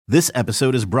This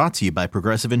episode is brought to you by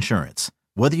Progressive Insurance.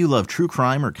 Whether you love true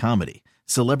crime or comedy,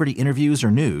 celebrity interviews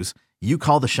or news, you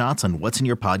call the shots on what's in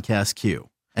your podcast queue.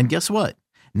 And guess what?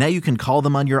 Now you can call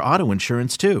them on your auto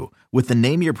insurance too with the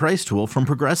Name Your Price tool from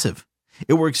Progressive.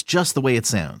 It works just the way it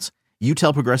sounds. You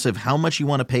tell Progressive how much you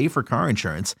want to pay for car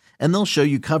insurance, and they'll show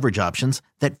you coverage options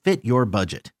that fit your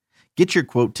budget. Get your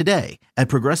quote today at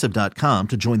Progressive.com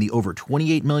to join the over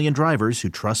 28 million drivers who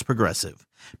trust Progressive.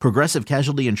 Progressive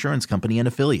Casualty Insurance Company and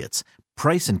Affiliates.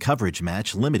 Price and coverage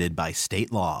match limited by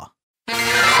state law.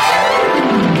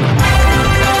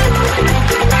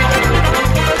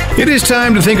 It is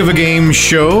time to think of a game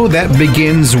show that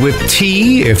begins with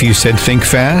T. If you said think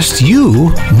fast,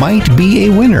 you might be a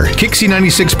winner. Kixie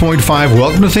 96.5,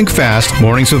 welcome to Think Fast.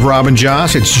 Mornings with Rob and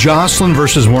Joss. It's Jocelyn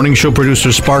versus morning show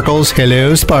producer Sparkles.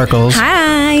 Hello, Sparkles.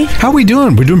 Hi. How are we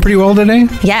doing? We're doing pretty well today?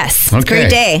 Yes. It's a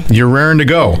great day. You're raring to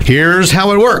go. Here's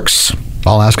how it works.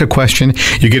 I'll ask a question.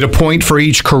 You get a point for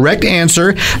each correct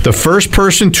answer. The first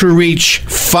person to reach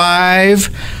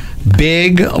 5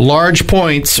 large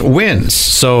points wins.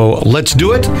 So let's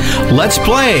do it. Let's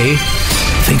play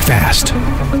Think Fast.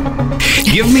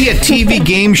 Give me a TV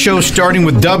game show starting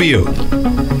with W.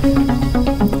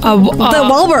 The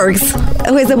Wahlbergs.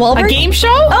 Oh, is it Wahlberg? A game show?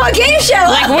 Oh, a game show.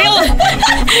 Like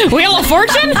Wheel of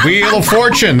Fortune? Wheel of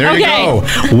Fortune. There you go.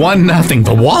 1-0.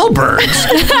 The Wahlbergs.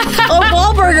 Oh,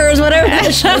 Wahlburgers, whatever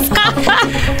that show's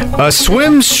called. A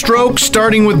swim stroke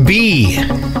starting with B. A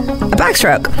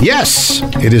backstroke. Yes.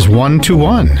 It is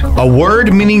 1-1. A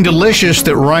word meaning delicious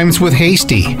that rhymes with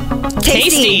hasty.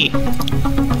 Tasty.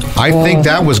 I think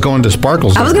that was going to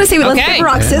Sparkles. I was going to say, let's pick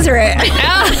rock, scissor it.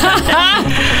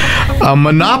 A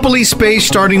Monopoly space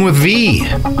starting with V. V.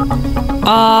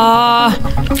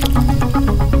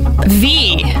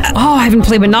 Oh, I haven't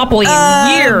played Monopoly in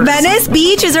years. Venice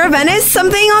Beach. Is there a Venice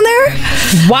something on there?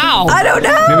 Wow. I don't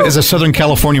know. Maybe it's a Southern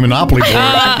California Monopoly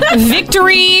board.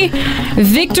 Victory,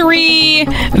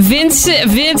 Vince,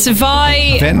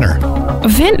 Ventnor.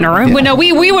 Vintner? Yeah. Well, no,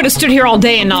 we would have stood here all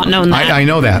day and not known that. I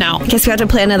know that. No. I guess we have to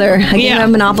play another game of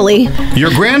Monopoly.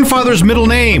 Your grandfather's middle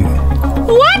name.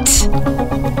 What?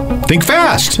 Think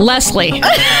fast. Leslie.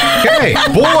 Okay,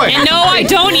 boy. And no, I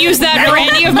don't use that for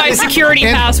any of my security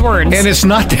passwords. And it's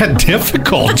not that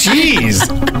difficult. Jeez.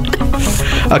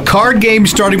 A card game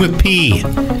starting with P.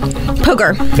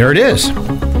 Poker. There it is.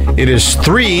 It is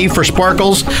 3 for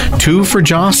Sparkles, 2 for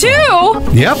Jocelyn.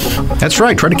 2? Yep, that's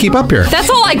right. Try to keep up here. That's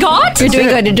all I got? You're doing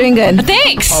good. You're doing good.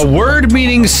 Thanks. A word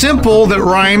meaning simple that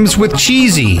rhymes with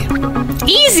cheesy.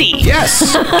 Easy.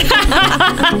 Yes.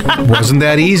 Wasn't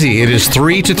that easy? It is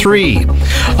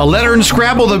 3-3. A letter in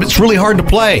Scrabble that's really hard to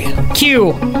play. Q.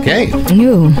 Okay.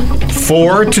 Ooh.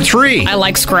 4-3. I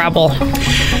like Scrabble.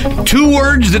 2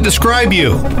 words that describe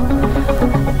you.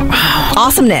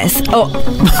 Awesomeness. Oh,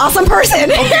 awesome person.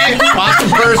 Okay. Awesome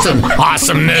person.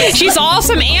 Awesomeness. She's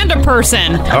awesome and a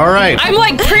person. All right. I'm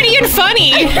like pretty and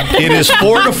funny. It is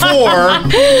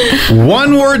 4-4.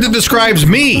 1 word that describes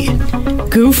me.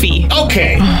 Goofy.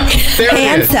 Okay. There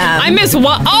it is. Handsome. I miss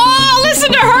what? Oh,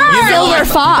 listen to her. Silver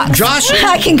Fox. Jocelyn,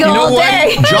 I can go you know all what?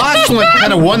 day. Jocelyn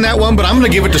kind of won that one, but I'm going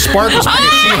to give it to Sparkles because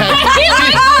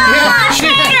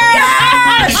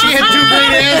she had 2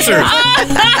 great answers.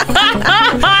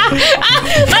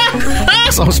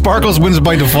 So Sparkles wins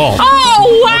by default.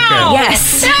 Oh, wow. Okay.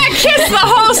 Yes. Kiss the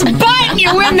host butt and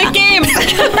you win the game.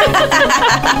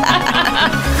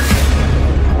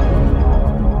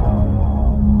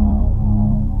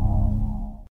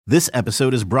 This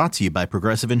episode is brought to you by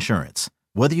Progressive Insurance.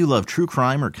 Whether you love true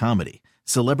crime or comedy,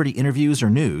 celebrity interviews or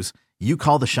news, you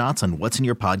call the shots on what's in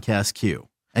your podcast queue.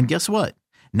 And guess what?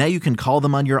 Now you can call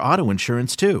them on your auto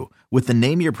insurance too with the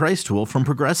Name Your Price tool from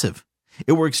Progressive.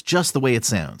 It works just the way it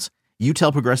sounds. You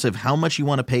tell Progressive how much you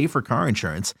want to pay for car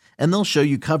insurance, and they'll show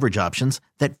you coverage options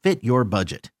that fit your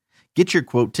budget. Get your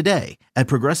quote today at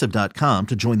Progressive.com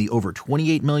to join the over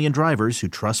 28 million drivers who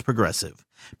trust Progressive.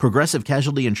 Progressive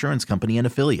Casualty Insurance Company and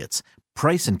Affiliates.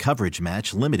 Price and coverage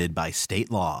match limited by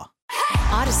state law.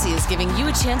 Odyssey is giving you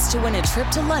a chance to win a trip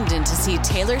to London to see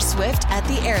Taylor Swift at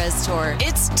the Eras Tour.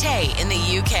 It's Tay in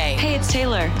the UK. Hey, it's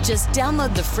Taylor. Just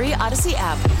download the free Odyssey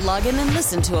app, log in and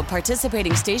listen to a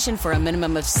participating station for a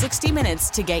minimum of 60 minutes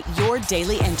to get your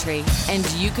daily entry. And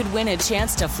you could win a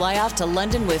chance to fly off to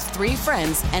London with 3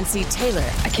 friends and see Taylor.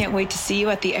 I can't wait to see you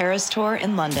at the Eras Tour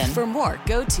in London. For more,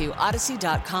 go to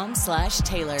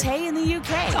odyssey.com/Taylor. Tay in the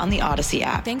UK. It's on the Odyssey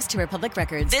app. Thanks to Republic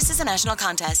Records. This is a national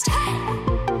contest.